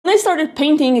started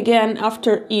painting again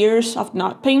after years of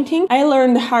not painting, I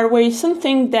learned the hard way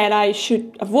something that I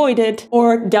should avoided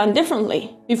or done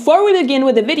differently. Before we begin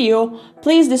with the video,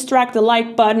 please distract the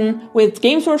like button with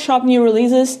Games Workshop new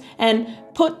releases and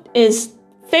put his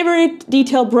favorite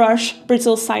detail brush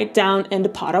bristle side down in the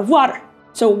pot of water.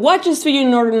 So watch this video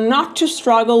in order not to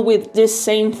struggle with these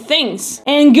same things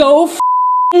and go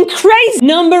crazy!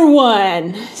 Number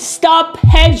 1. Stop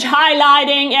hedge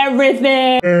highlighting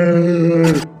everything!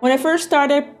 When I first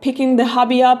started picking the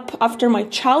hobby up after my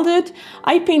childhood,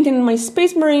 I painted my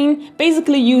Space Marine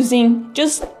basically using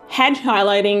just hedge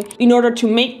highlighting in order to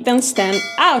make them stand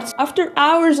out. After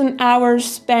hours and hours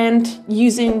spent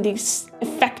using this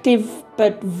effective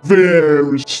but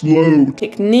very slow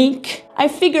technique, I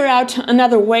figured out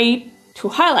another way to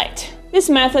highlight. This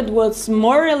method was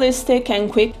more realistic and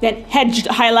quick than hedge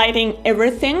highlighting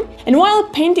everything. And while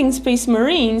painting Space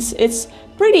Marines, it's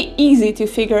pretty easy to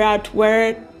figure out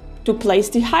where to place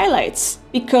the highlights,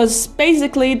 because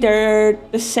basically they're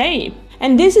the same.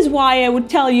 And this is why I would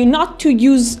tell you not to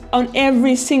use on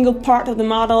every single part of the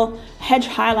model hedge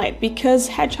highlight, because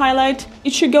hedge highlight,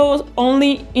 it should go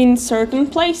only in certain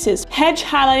places. Hedge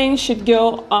highlighting should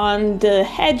go on the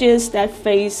hedges that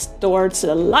face towards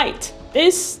the light.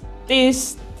 This.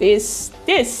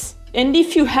 And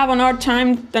if you have an hard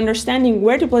time understanding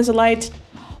where to place a light,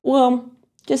 well,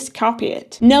 just copy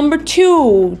it. Number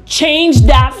 2, change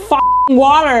that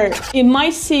water. It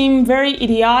might seem very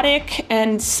idiotic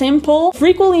and simple.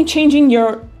 Frequently changing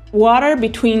your water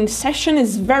between sessions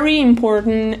is very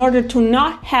important in order to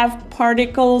not have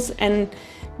particles and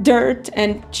dirt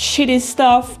and shitty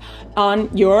stuff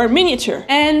on your miniature.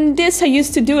 And this, I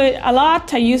used to do it a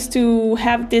lot. I used to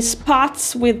have these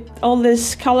pots with all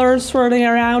these colors swirling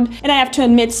around, and I have to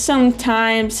admit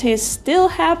sometimes it still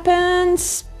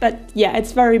happens, but yeah,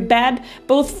 it's very bad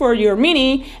both for your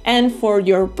mini and for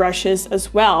your brushes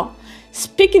as well.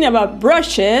 Speaking about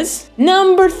brushes,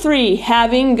 number 3,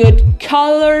 having good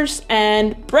colors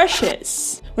and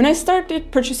brushes. When I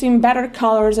started purchasing better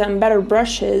colors and better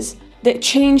brushes, the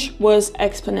change was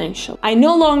exponential. I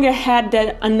no longer had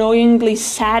that annoyingly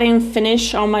satin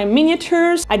finish on my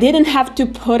miniatures. I didn't have to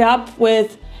put up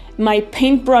with my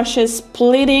paintbrushes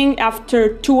splitting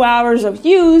after 2 hours of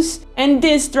use, and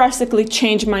this drastically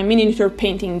changed my miniature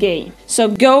painting game. So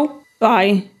go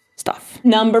buy stuff.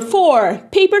 Number 4,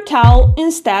 paper towel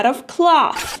instead of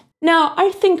cloth. Now,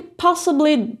 I think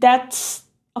possibly that's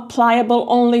applicable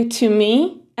only to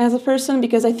me as a person,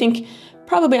 because I think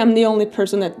probably I'm the only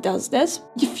person that does this.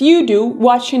 If you do,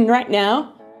 watching right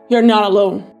now, you're not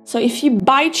alone. So if you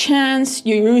by chance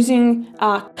you're using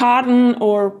cotton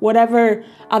or whatever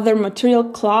other material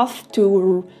cloth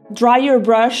to dry your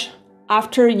brush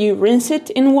after you rinse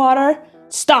it in water,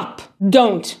 stop,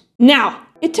 don't, now.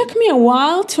 It took me a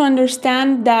while to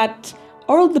understand that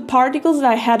all the particles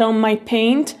that I had on my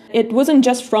paint, it wasn't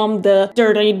just from the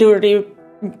dirty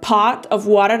pot of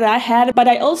water that I had, but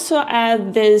I also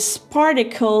had these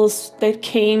particles that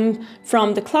came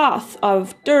from the cloth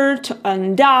of dirt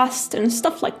and dust and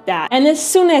stuff like that. And as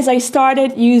soon as I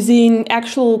started using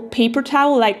actual paper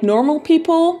towel like normal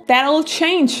people, that all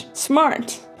changed.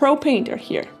 Smart. Pro painter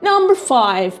here. Number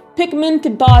 5, pigment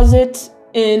deposit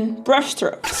in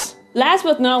brushstrokes. Last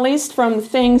but not least, from the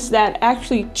things that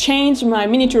actually changed my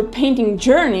miniature painting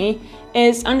journey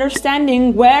is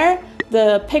understanding where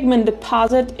the pigment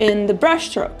deposit in the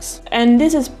brushstrokes. And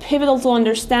this is pivotal to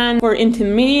understand for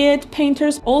intermediate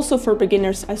painters, also for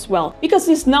beginners as well, because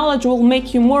this knowledge will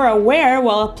make you more aware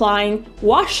while applying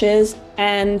washes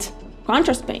and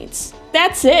contrast paints.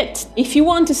 That's it! If you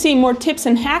want to see more tips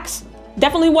and hacks,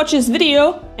 definitely watch this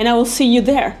video and I will see you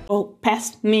there. Well,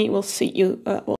 past me will see you,